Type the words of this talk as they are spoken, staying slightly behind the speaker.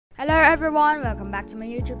Hello everyone, welcome back to my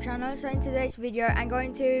YouTube channel. So in today's video, I'm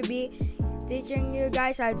going to be teaching you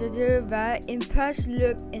guys how to do the impulse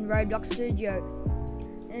loop in Roblox Studio.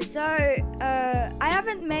 And so I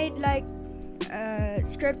haven't made like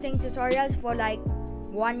scripting tutorials for like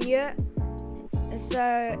 1 year. So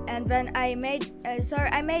and then I made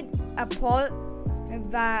I made a poll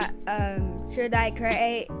that should I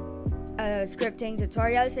create scripting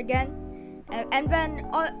tutorials again. And then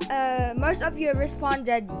most of you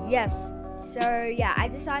responded yes. So yeah, I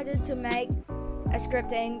decided to make a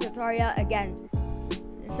scripting tutorial again.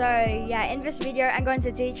 So yeah, in this video I'm going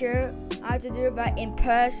to teach you how to do the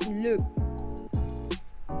impulse loop.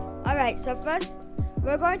 Alright, so first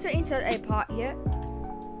we're going to insert a part here.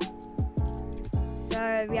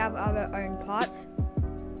 So we have our own part.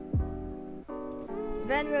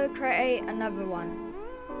 Then we'll create another one.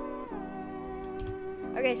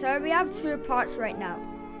 Okay, so we have two parts right now.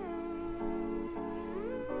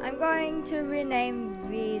 I'm going to rename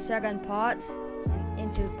the second part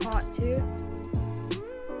into part 2.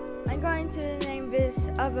 I'm going to name this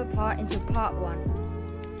other part into part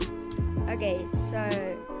 1. Okay, so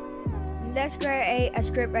let's create a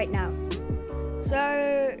script right now.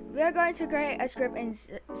 So we're going to create a script in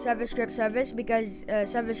server script service because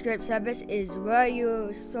server script service is where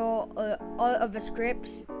you store all of the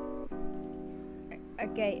scripts.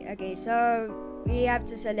 Okay, so we have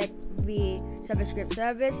to select the server script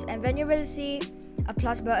service, and then you will see a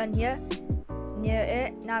plus button here near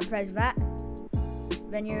it. Now press that.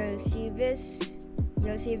 Then you'll see this.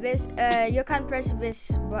 You can press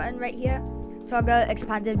this button right here, toggle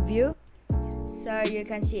expanded view, so you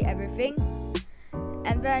can see everything.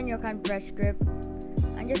 And then you can press script.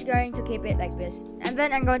 I'm just going to keep it like this, and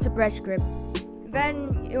then I'm going to press script.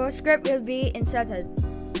 Then your script will be inserted.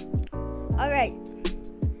 Alright.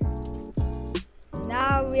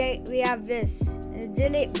 Now we have this.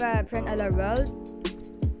 Delete the print alert world.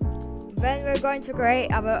 Then we're going to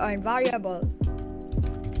create our own variable.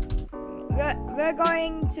 We're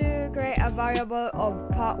going to create a variable of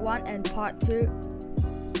part 1 and part 2.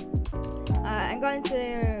 I'm going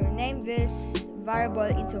to name this variable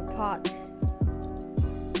into parts.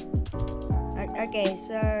 Okay,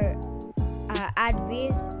 so add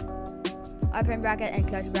these, open bracket and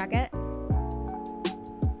close bracket.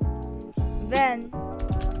 Then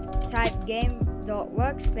type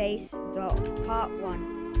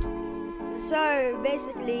game.workspace.part1. So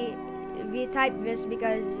basically we type this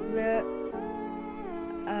because we're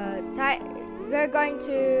going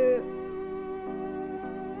to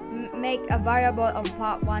make a variable of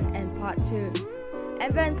part 1 and part 2,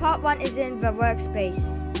 and then part 1 is in the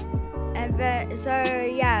workspace, and then so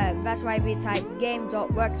yeah, that's why we type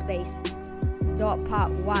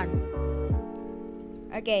game.workspace.part1.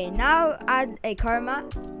 Okay, now add a comma.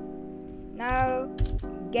 Now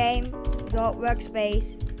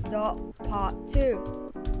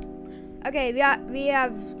game.workspace.part2. Okay, we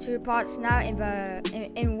have two parts now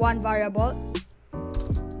in one variable.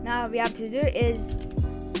 Now we have to do is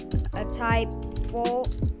type for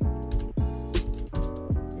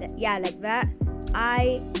like that,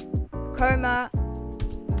 I comma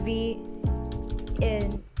v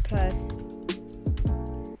in plus.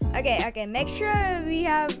 Okay, make sure we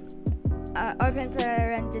have open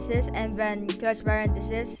parenthesis and then close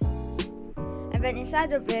parenthesis, and then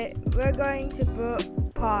inside of it we're going to put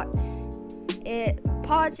parts.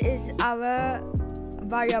 Parts is our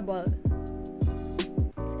variable,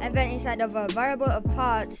 and then inside of a variable of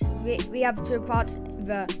parts we have two parts,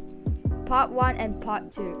 the part 1 and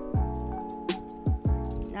part 2.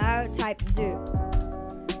 Now type do,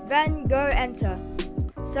 then go enter.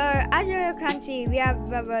 So as you can see, we have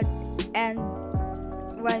the word end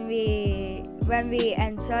when we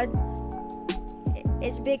entered.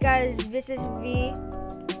 It's because this is the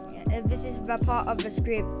part of the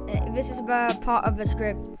script. This is the part of the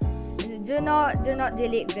script. Do not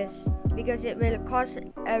delete this because it will cause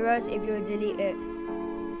errors if you delete it.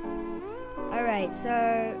 Alright, so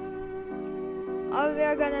all we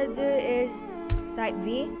are gonna do is type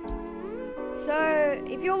v. So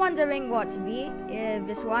if you're wondering what's v,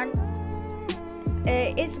 this one,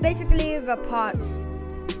 it's basically the parts.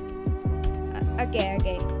 Okay,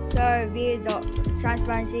 so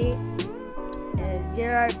v.transparency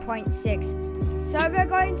 0.6. So we're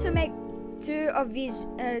going to make two of these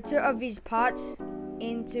parts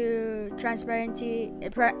into transparency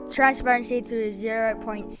to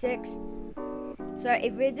 0.6. So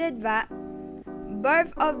if we did that,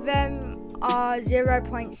 both of them are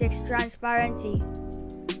 0.6 transparency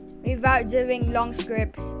without doing long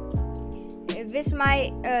scripts. This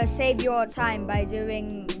might save your time by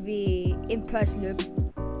doing the impulse loop.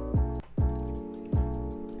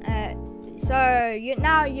 So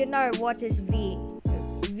now you know what is V.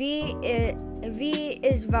 V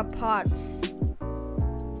is the parts.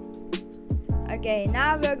 Okay,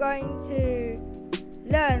 now we're going to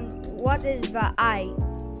learn what is the I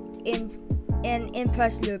in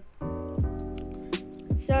first loop.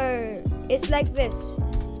 So it's like this.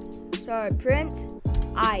 So print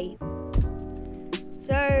I.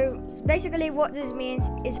 So basically what this means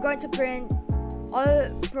is going to print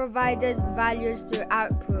all provided values to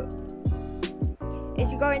output.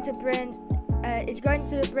 It's going to print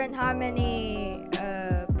how many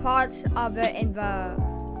parts are there in the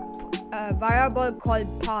variable called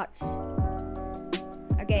parts.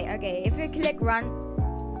 Okay, if you click run,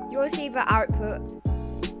 you'll see the output.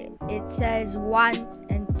 It says 1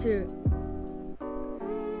 and 2.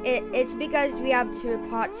 It's because we have 2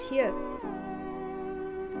 parts here,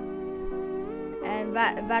 and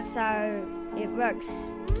that's how it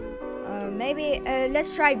works. Maybe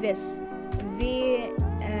let's try this v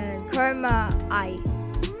comma I.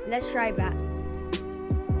 Let's try that.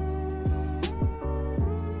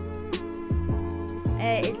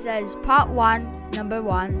 It says part 1 number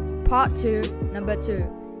 1, part 2 number 2.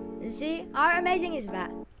 You see how amazing is that?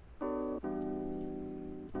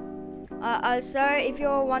 Also, if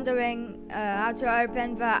you're wondering how to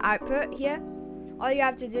open the output here, all you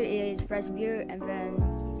have to do is press view and then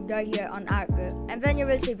go here on output, and then you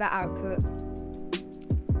will see the output.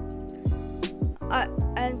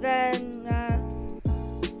 And then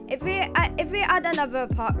if we add another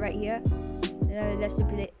part right here, let's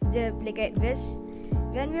duplicate this.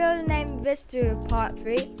 Then we'll name this to part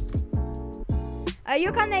 3.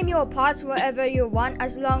 You can name your parts whatever you want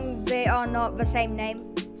as long they are not the same name.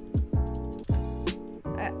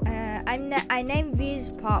 I name these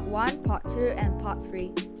part 1, part 2, and part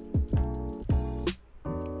 3.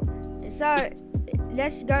 So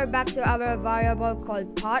let's go back to our variable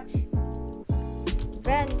called parts.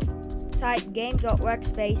 Then type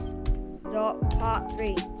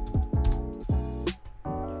game.workspace.part3.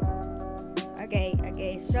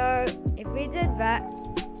 Okay, so if we did that,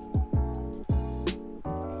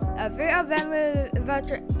 3 of them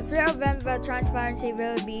the transparency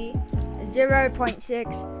will be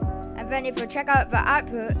 0.6, and then if you check out the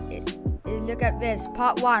output, look at this: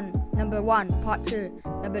 part 1 number 1, part 2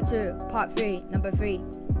 number 2, part 3 number 3.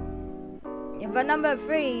 If the number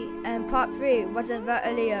 3 and part 3 wasn't there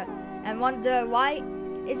earlier, and wonder why,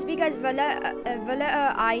 it's because the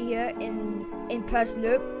letter I here in first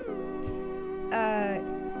loop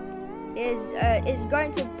is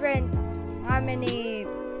going to print how many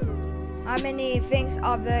things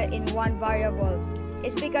are there in one variable.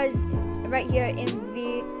 It's because right here in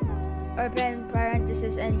the open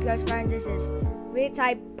parenthesis and close parenthesis we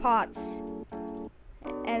type parts,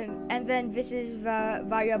 and then this is the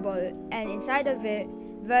variable, and inside of it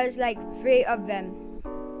there's like 3 of them.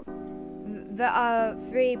 There are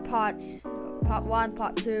 3 parts: part 1,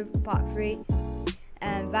 part 2, part 3,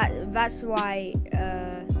 and that's why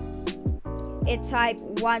it type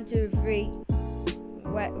 1, 2, 3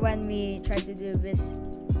 when we try to do this.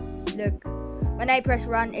 Look, when I press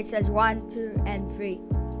run, it says 1, 2, and 3.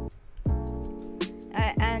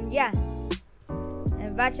 And yeah,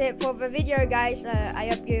 and that's it for the video, guys. I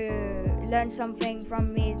hope you learned something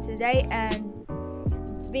from me today, and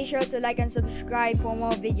be sure to like and subscribe for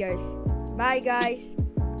more videos. Bye, guys.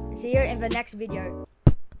 See you in the next video.